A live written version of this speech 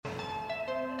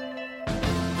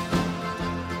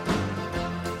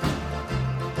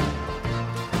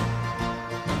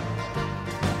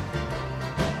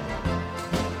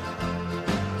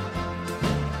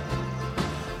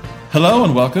Hello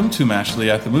and welcome to Mashley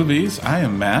at the Movies. I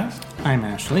am Matt. I'm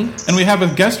Ashley. And we have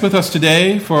a guest with us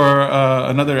today for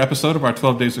another episode of our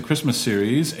 12 Days of Christmas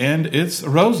series, and it's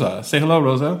Rosa. Say hello,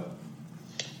 Rosa.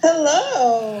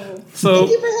 Hello.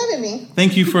 Thank you for having me.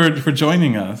 Thank you for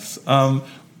joining us.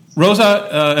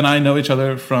 Rosa and I know each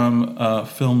other from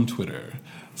film Twitter.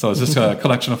 So it's just a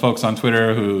collection of folks on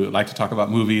Twitter who like to talk about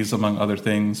movies, among other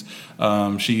things.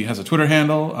 She has a Twitter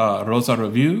handle, Rosa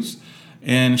Reviews.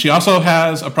 And she also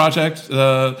has a project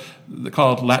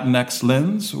called Latinx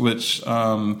Lens, which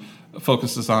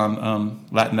focuses on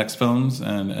Latinx films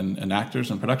and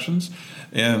actors and productions.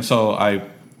 And so I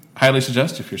highly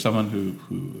suggest, if you're someone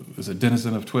who is a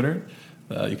denizen of Twitter,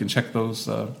 you can check those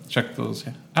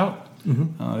out. They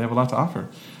have a lot to offer.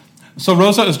 So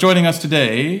Rosa is joining us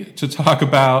today to talk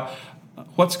about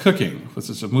What's Cooking, which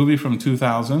is a movie from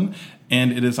 2000,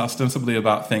 and it is ostensibly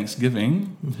about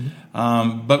Thanksgiving.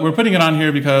 Mm-hmm. But we're putting it on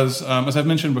here because, as I've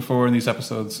mentioned before in these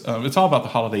episodes, it's all about the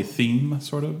holiday theme,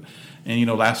 sort of. And,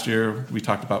 last year we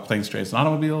talked about planes, trains, and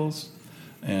automobiles.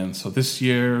 And so this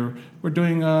year we're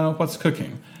doing What's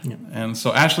Cooking. Yeah. And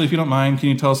so, Ashley, if you don't mind, can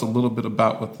you tell us a little bit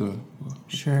about what's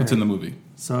in the movie?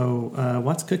 So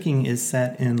What's Cooking is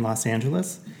set in Los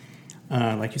Angeles,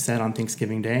 like you said, on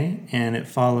Thanksgiving Day. And it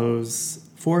follows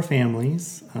 4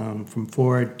 families from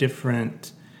 4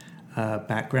 different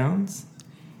backgrounds,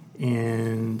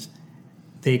 and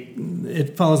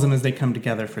it follows them as they come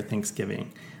together for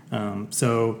Thanksgiving.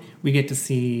 So we get to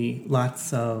see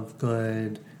lots of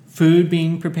good food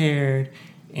being prepared,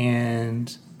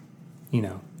 and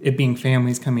it being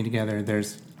families coming together.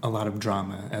 There's a lot of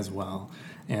drama as well,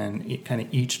 and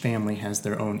each family has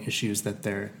their own issues that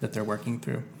they're working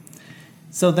through.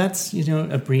 So that's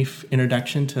a brief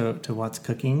introduction to What's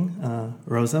Cooking.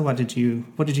 Rosa, what did you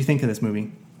think of this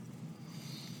movie?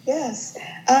 Yes.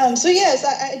 I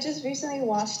just recently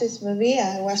watched this movie.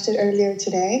 I watched it earlier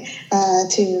today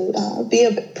to be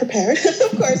a bit prepared,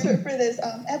 of course, for this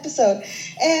episode.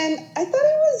 And I thought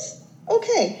it was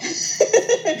okay.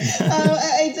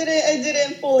 I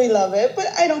didn't fully love it, but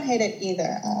I don't hate it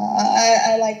either.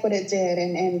 I like what it did,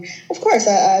 and of course,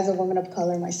 as a woman of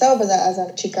color myself, as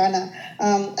a Chicana,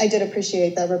 I did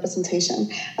appreciate that representation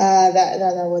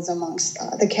that was amongst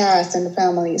the cast and the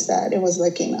families that it was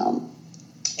looking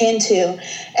into.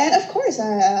 And of course,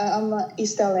 I'm a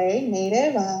East LA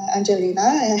native,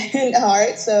 Angelina in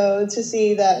heart, so to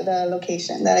see the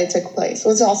location that it took place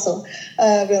was also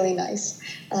really nice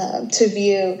to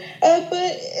view.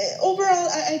 But overall,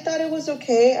 I thought it was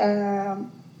okay.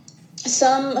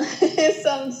 Some scenes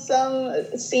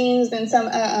and some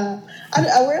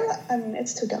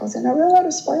it's 2000. Are we allowed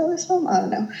to spoil this film? I don't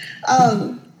know.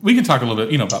 We can talk a little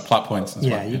bit, about plot points and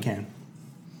stuff. Yeah, you can.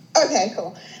 Okay,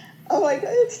 cool. I'm like,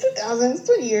 it's 2000, it's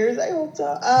 20 years, I hope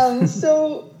so.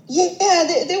 So,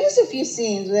 there was a few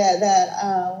scenes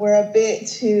that were a bit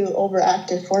too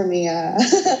overacted for me,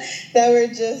 that were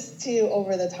just too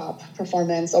over-the-top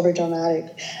performance,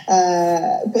 over-dramatic,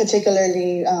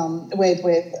 particularly with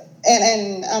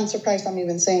and I'm surprised I'm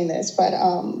even saying this, but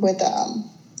with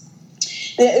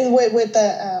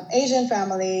the Asian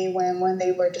family, when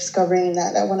they were discovering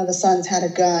that one of the sons had a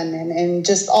gun, and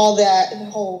just all that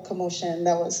whole commotion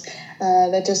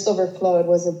that just overflowed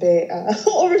was a bit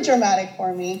over dramatic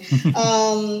for me.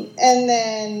 And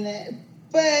then,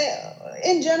 but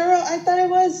in general, I thought it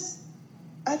was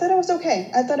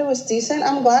okay. I thought it was decent.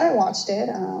 I'm glad I watched it.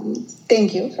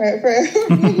 Thank you for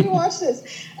making me watch this.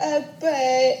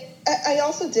 But I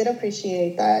also did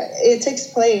appreciate that it takes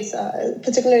place,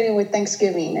 particularly with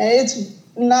Thanksgiving. It's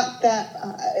not that,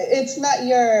 it's not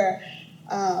your,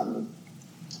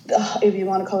 if you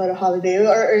want to call it a holiday,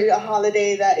 or a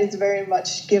holiday that is very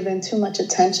much given too much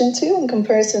attention to in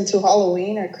comparison to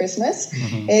Halloween or Christmas.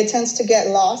 Mm-hmm. It tends to get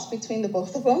lost between the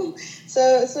both of them.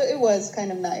 So it was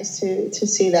kind of nice to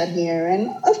see that here. And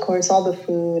of course, all the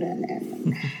food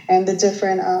and the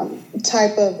different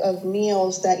type of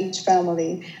meals that each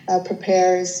family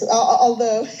prepares.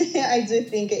 Although I do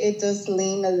think it does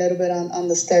lean a little bit on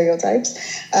the stereotypes,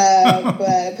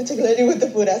 but particularly with the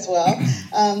food as well.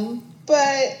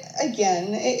 But again,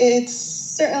 it's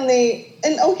certainly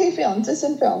an okay film,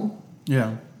 decent film.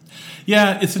 Yeah.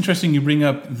 Yeah, it's interesting you bring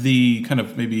up the kind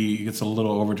of maybe it gets a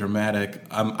little over dramatic.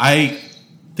 I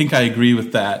think I agree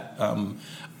with that.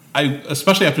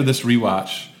 Especially after this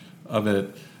rewatch of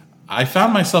it, I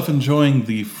found myself enjoying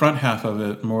the front half of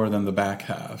it more than the back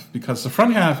half, because the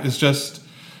front half is just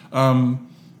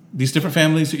these different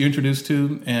families that you're introduced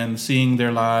to and seeing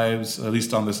their lives, at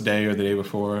least on this day or the day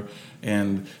before,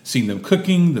 and seeing them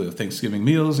cooking the Thanksgiving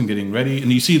meals and getting ready.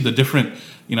 And you see the different,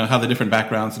 how the different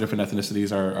backgrounds, the different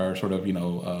ethnicities are sort of,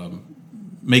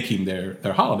 making their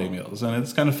holiday meals, and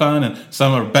it's kind of fun. And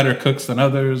some are better cooks than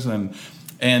others, and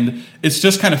it's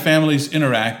just kind of families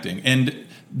interacting, and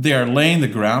they are laying the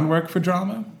groundwork for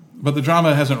drama, but the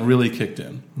drama hasn't really kicked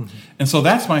in. Mm-hmm. And so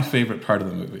that's my favorite part of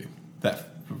the movie, that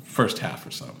first half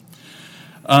or so.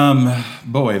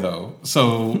 Boy, though,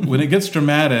 so when it gets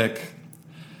dramatic,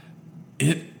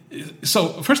 so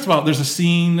first of all, there's a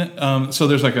scene. So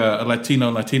there's like a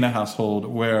Latina household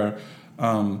where,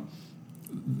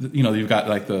 you've got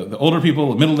like the older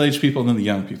people, the middle-aged people, and then the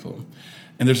young people.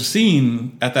 And there's a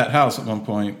scene at that house at one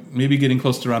point, maybe getting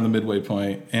close to around the midway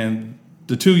point, and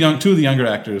the two of the younger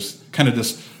actors kind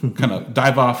of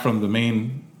dive off from the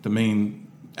main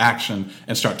action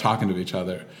and start talking to each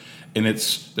other. And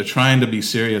they're trying to be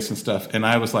serious and stuff. And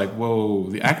I was like, whoa,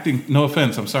 the acting, no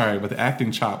offense, I'm sorry, but the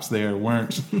acting chops there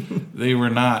they were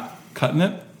not cutting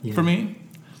it for me.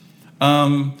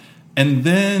 And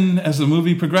then as the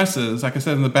movie progresses, like I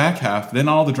said, in the back half, then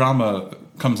all the drama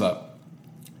comes up.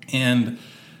 And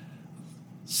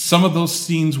some of those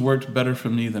scenes worked better for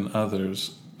me than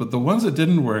others. But the ones that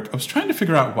didn't work, I was trying to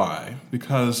figure out why.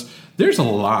 Because there's a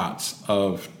lot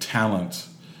of talent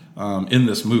in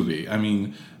this movie. I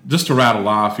mean, just to rattle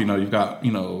off, you've got,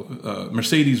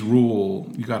 Mercedes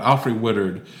Ruehl, you've got Alfre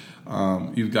Woodard,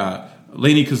 you've got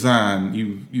Lainie Kazan,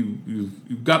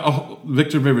 you've got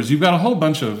Victor Rivers, you've got a whole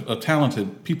bunch of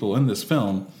talented people in this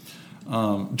film.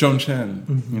 Joan Chen,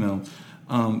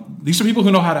 mm-hmm. These are people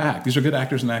who know how to act. These are good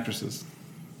actors and actresses.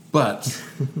 But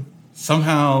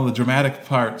somehow the dramatic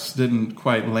parts didn't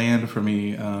quite land for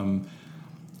me.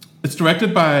 It's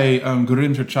directed by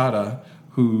Gurinder Chadha,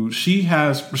 who she's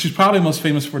probably most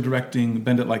famous for directing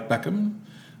Bend It Like Beckham,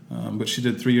 which she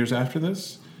did 3 years after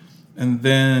this. And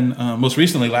then most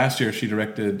recently, last year, she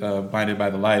directed Blinded by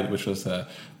the Light, which was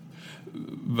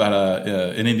about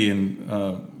an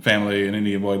Indian family, an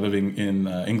Indian boy living in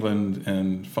England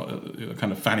and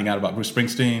kind of finding out about Bruce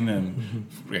Springsteen and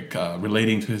mm-hmm.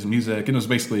 Relating to his music. And it was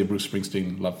basically a Bruce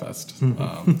Springsteen love fest.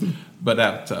 Mm-hmm. But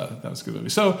that was a good movie.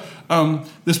 So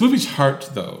this movie's heart,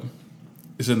 though,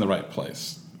 is in the right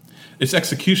place. Its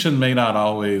execution may not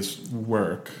always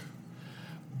work,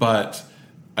 but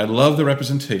I love the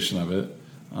representation of it.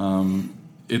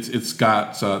 It's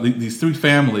got these three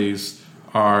families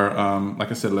are, like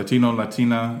I said, Latino,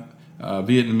 Latina,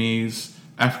 Vietnamese,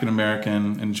 African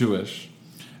American, and Jewish,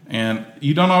 and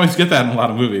you don't always get that in a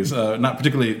lot of movies. Not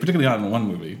particularly not in one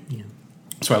movie. Yeah.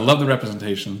 So I love the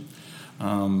representation.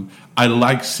 I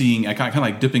like seeing. I kind of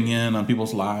like dipping in on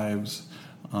people's lives.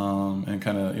 And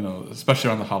kind of, especially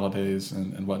around the holidays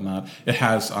and whatnot. It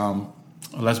has a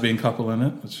lesbian couple in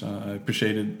it, which I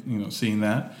appreciated, seeing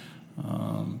that.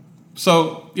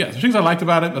 So, yeah, there's things I liked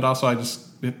about it, but also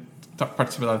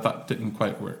parts of it I thought didn't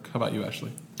quite work. How about you,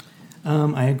 Ashley?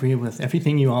 I agree with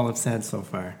everything you all have said so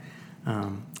far.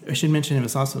 I should mention it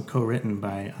was also co-written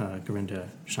by Gurinder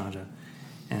Chadha,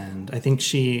 and I think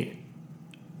she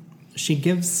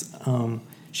gives...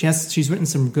 She's written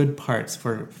some good parts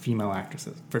for female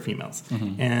actresses, for females.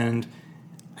 Mm-hmm. And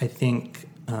I think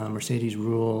Mercedes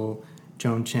Ruehl,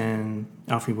 Joan Chen,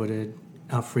 Alfre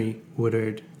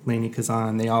Woodard, Lainie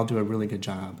Kazan, they all do a really good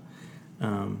job.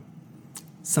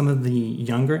 Some of the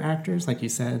younger actors, like you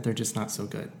said, they're just not so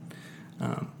good.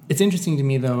 It's interesting to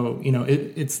me, though,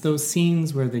 it's those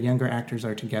scenes where the younger actors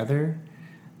are together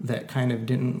that kind of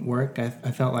didn't work. I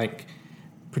felt like...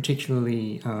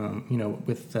 particularly,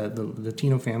 with the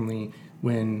Latino family,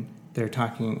 when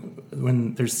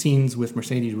there's scenes with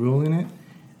Mercedes Ruehl in it,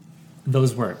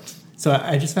 those worked. So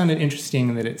I just found it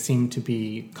interesting that it seemed to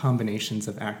be combinations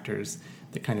of actors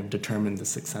that kind of determined the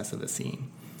success of the scene.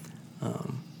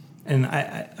 And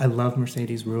I love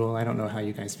Mercedes Ruehl. I don't know how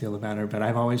you guys feel about her, but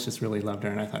I've always just really loved her,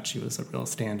 and I thought she was a real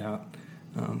standout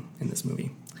in this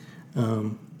movie.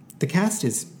 The cast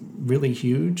is really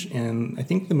huge, and I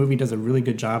think the movie does a really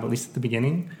good job, at least at the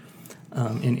beginning,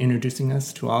 in introducing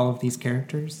us to all of these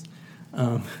characters.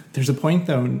 There's a point,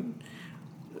 though,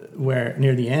 where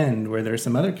near the end, where there's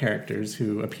some other characters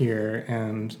who appear,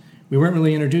 and we weren't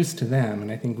really introduced to them,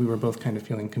 and I think we were both kind of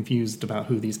feeling confused about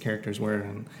who these characters were,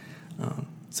 and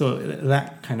so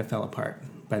that kind of fell apart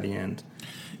by the end.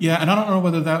 Yeah, and I don't know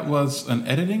whether that was an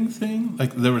editing thing,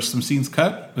 like there were some scenes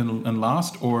cut and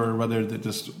lost, or whether that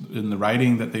just in the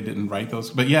writing that they didn't write those.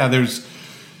 But yeah, there's,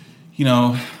 I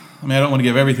don't want to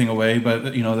give everything away,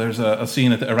 but there's a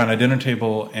scene around a dinner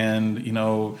table, and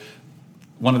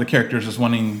one of the characters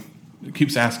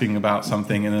keeps asking about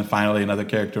something, and then finally another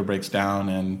character breaks down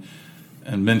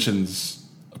and mentions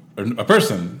a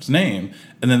person's name,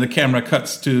 and then the camera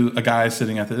cuts to a guy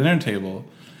sitting at the dinner table.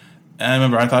 And I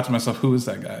remember I thought to myself, who is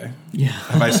that guy? Yeah.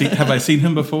 Have I seen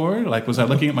him before? Like, was I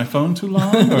looking at my phone too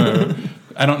long? Or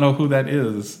I don't know who that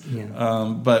is.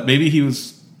 Yeah. But maybe he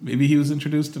was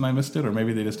introduced and I missed it, or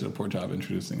maybe they just did a poor job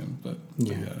introducing him. But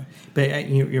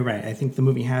you're right. I think the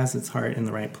movie has its heart in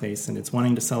the right place, and it's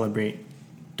wanting to celebrate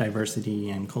diversity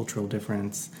and cultural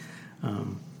difference. But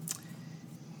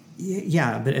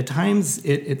at times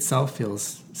it itself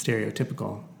feels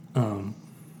stereotypical.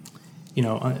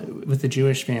 With the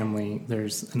Jewish family,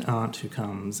 there's an aunt who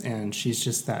comes, and she's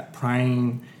just that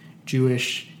prying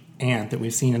Jewish aunt that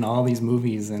we've seen in all these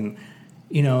movies, and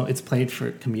it's played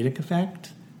for comedic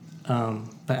effect.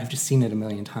 But I've just seen it a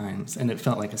million times, and it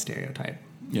felt like a stereotype.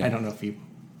 Yeah. I don't know if you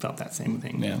felt that same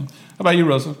thing. Yeah. How about you,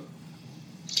 Rosa?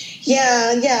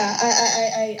 Yeah,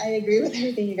 I agree with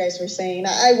everything you guys were saying.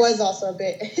 I was also a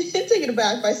bit taken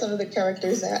aback by some of the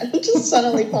characters that just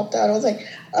suddenly popped out. I was like,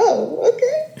 oh,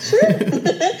 okay, sure.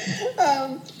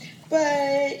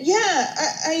 But yeah,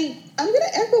 I'm going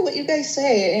to echo what you guys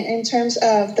say in terms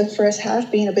of the first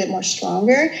half being a bit more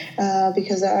stronger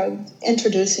because of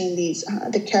introducing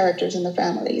the characters and the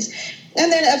families. And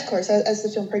then, of course, as the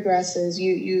film progresses,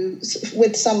 you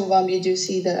with some of them, you do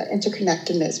see the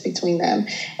interconnectedness between them.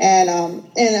 And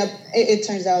it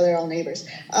turns out they're all neighbors.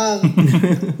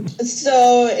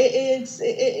 So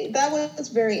that was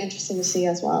very interesting to see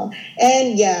as well.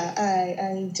 And yeah,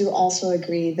 I do also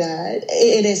agree that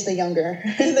it is the younger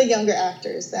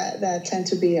actors that tend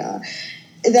to be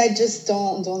that just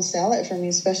don't sell it for me,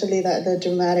 especially the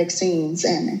dramatic scenes.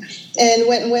 And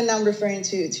when I'm referring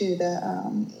to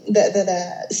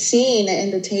the scene in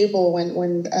the table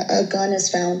when a gun is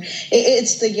found,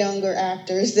 it's the younger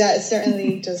actors that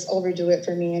certainly just overdo it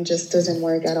for me and just doesn't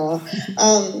work at all.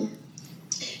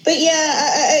 But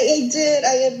yeah,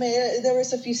 I admit there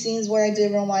was a few scenes where I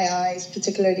did roll my eyes,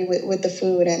 particularly with the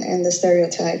food and the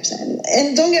stereotypes.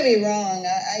 And don't get me wrong,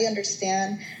 I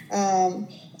understand. I'm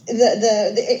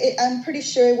pretty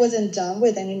sure it wasn't done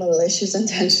with any malicious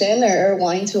intention or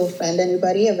wanting to offend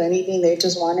anybody. If anything, they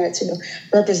just wanted to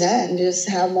represent and just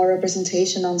have more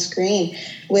representation on screen,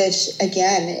 which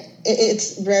again,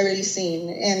 it's rarely seen.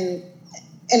 And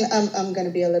I'm going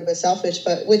to be a little bit selfish,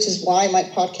 but which is why my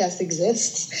podcast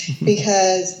exists,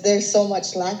 because there's so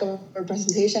much lack of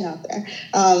representation out there.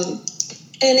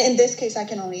 And in this case, I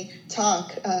can only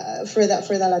talk for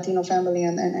the Latino family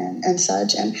and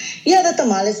such. And yeah, the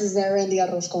tamales is there and the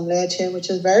arroz con leche, which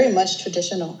is very much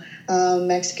traditional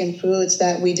Mexican foods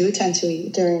that we do tend to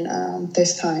eat during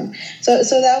this time. So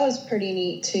that was pretty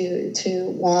neat to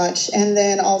watch. And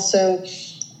then also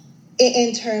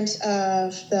in terms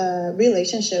of the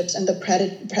relationships and the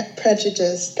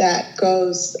prejudice that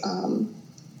goes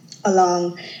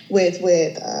along with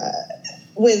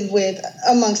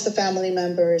amongst the family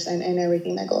members and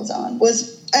everything that goes on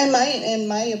was, in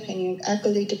my opinion,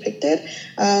 accurately depicted.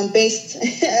 Based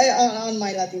on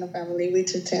my Latino family, we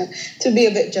tend to be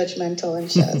a bit judgmental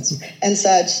and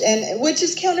such, and which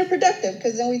is counterproductive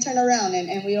because then we turn around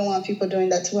and we don't want people doing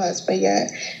that to us, but yet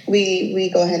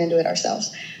we go ahead and do it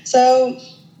ourselves. So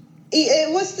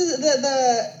it was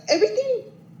the everything.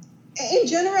 In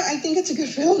general, I think it's a good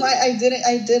film. I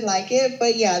did like it,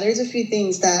 but yeah, there's a few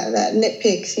things that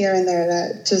nitpicks here and there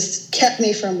that just kept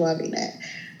me from loving it.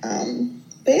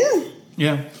 But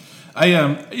yeah.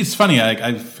 It's funny.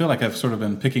 I feel like I've sort of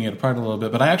been picking it apart a little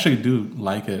bit, but I actually do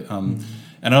like it.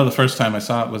 I know the first time I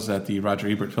saw it was at the Roger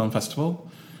Ebert Film Festival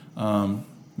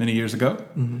many years ago,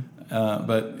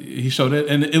 but he showed it,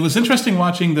 and it was interesting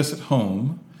watching this at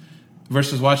home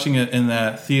versus watching it in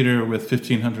that theater with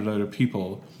 1,500 other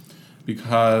people.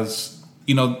 Because,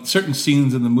 certain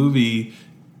scenes in the movie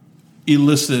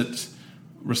elicit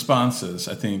responses,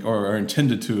 I think, or are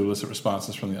intended to elicit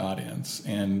responses from the audience.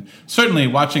 And certainly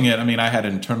watching it, I had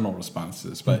internal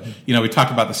responses. But, we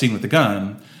talked about the scene with the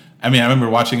gun. I remember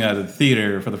watching that at the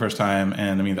theater for the first time,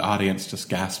 and, the audience just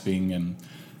gasping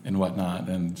and whatnot.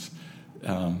 And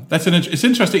it's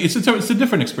interesting. It's a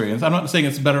different experience. I'm not saying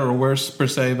it's better or worse, per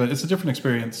se, but it's a different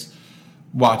experience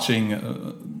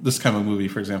watching this kind of movie,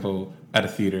 for example, at a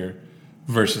theater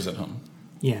versus at home.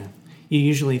 Yeah. You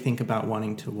usually think about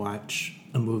wanting to watch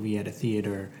a movie at a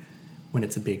theater when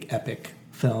it's a big epic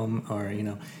film, or,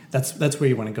 that's where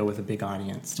you want to go with a big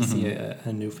audience to see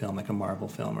a new film, like a Marvel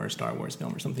film or a Star Wars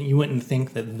film or something. You wouldn't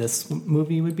think that this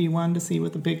movie would be one to see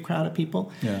with a big crowd of people.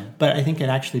 Yeah. But I think it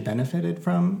actually benefited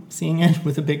from seeing it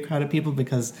with a big crowd of people,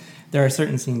 because there are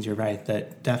certain scenes, you're right,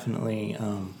 that definitely...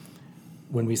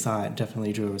 when we saw it,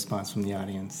 definitely drew a response from the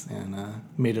audience and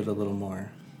made it a little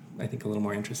more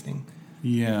interesting.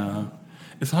 Yeah.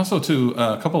 It's also, too,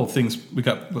 a couple of things we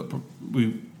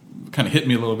kind of hit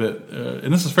me a little bit,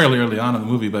 and this is fairly early on in the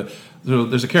movie, but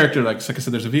there's a character, like I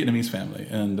said, there's a Vietnamese family,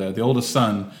 and the oldest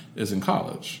son is in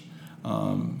college.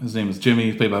 His name is Jimmy.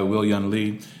 He's played by Will Yun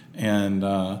Lee, and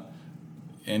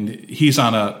he's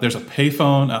there's a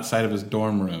payphone outside of his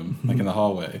dorm room, like in the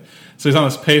hallway. So he's on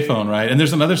this payphone, right? And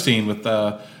there's another scene with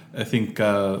I think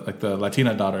like the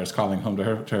Latina daughter is calling home to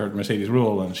her Mercedes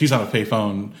Ruehl, and she's on a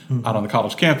payphone out on the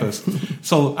college campus.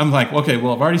 So I'm like, okay,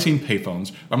 well, I've already seen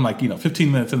payphones. I'm like,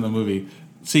 15 minutes in the movie,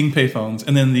 seeing payphones,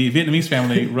 and then the Vietnamese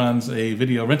family runs a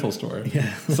video rental store.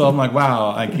 Yeah. So I'm like,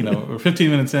 wow, we're 15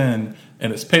 minutes in,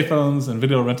 and it's payphones and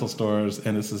video rental stores,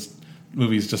 and this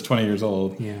movie's just 20 years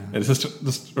old. Yeah. It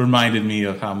just reminded me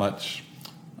of how much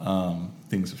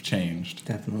things have changed.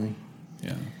 Definitely.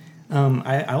 Yeah.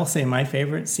 I will say my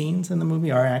favorite scenes in the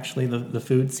movie are actually the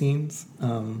food scenes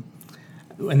and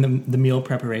the meal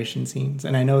preparation scenes.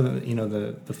 And I know that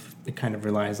it kind of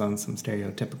relies on some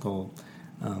stereotypical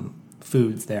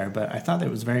foods there, but I thought that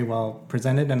it was very well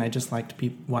presented, and I just liked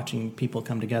watching people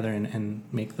come together and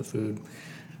make the food.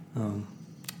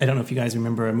 I don't know if you guys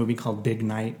remember a movie called Big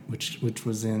Night, which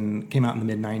came out in the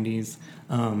mid-90s,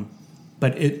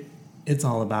 but it's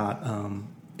all about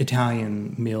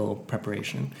Italian meal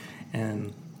preparation,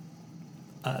 and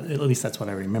at least that's what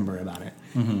I remember about it.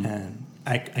 Mm-hmm. And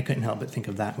I couldn't help but think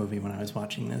of that movie when I was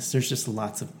watching this. There's just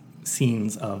lots of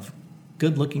scenes of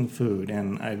good-looking food,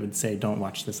 and I would say don't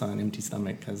watch this on an empty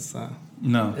stomach because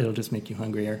it'll just make you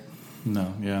hungrier.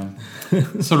 No, yeah.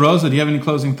 So, Rosa, do you have any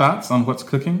closing thoughts on What's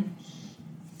Cooking?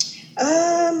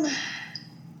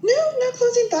 No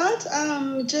closing thoughts.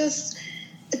 Just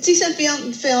a decent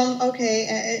film.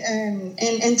 Okay, and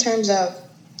in terms of,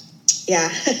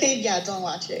 don't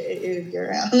watch it if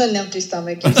you're on an empty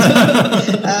stomach.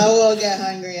 I will get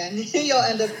hungry, and you'll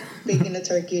end up baking a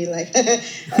turkey like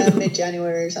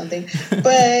mid-January or something.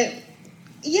 But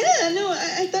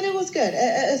I thought it was good.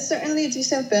 Certainly a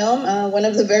decent film. One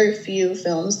of the very few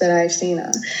films that I've seen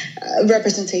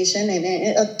representation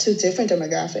and to different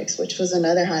demographics, which was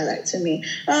another highlight to me.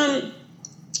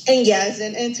 And yes,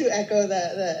 and to echo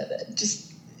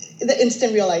the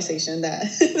instant realization that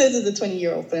this is a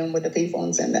 20-year-old film with the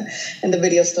payphones and the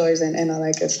video stores and all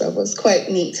that good stuff was quite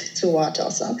neat to watch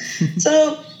also.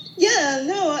 So,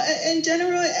 in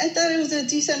general, I thought it was a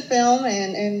decent film,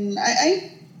 and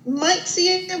I might see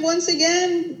it once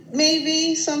again,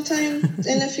 maybe sometime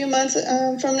in a few months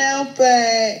from now.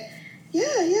 But,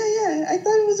 I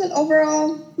thought it was an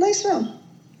overall nice film.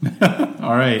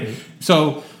 All right.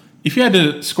 So, if you had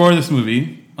to score this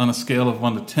movie on a scale of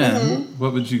 1 to 10,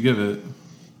 what would you give it?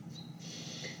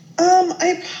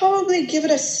 I'd probably give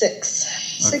it a 6.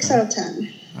 6 out of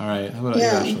 10. All right. How about you,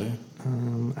 Ashley?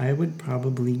 I would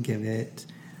probably give it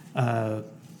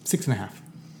 6.5.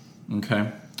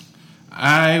 Okay.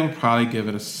 I would probably give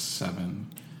it a 7.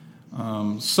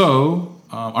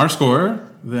 Our score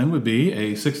then would be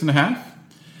a 6.5.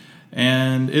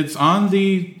 And it's on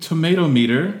the tomato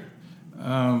meter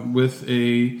with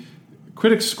a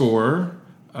critic score.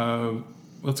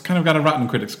 It's kind of got a rotten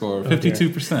critic score,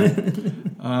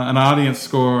 52%. An audience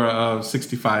score of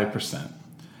 65%,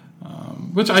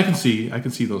 which I can see. I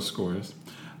can see those scores.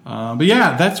 But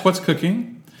yeah, that's What's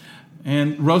Cooking.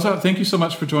 And Rosa, thank you so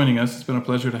much for joining us. It's been a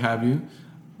pleasure to have you.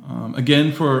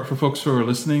 Again, for folks who are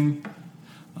listening,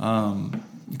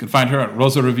 you can find her at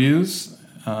Rosa Reviews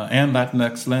and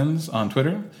Latinx Lens on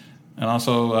Twitter, and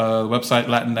also the website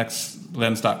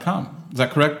latinxlens.com. Is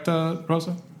that correct,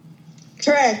 Rosa?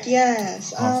 Correct,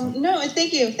 yes. Awesome.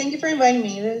 Thank you. Thank you for inviting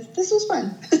me. This was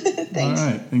fun. Thanks. All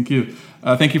right, thank you.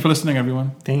 Thank you for listening,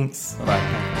 everyone. Thanks.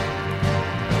 Bye-bye.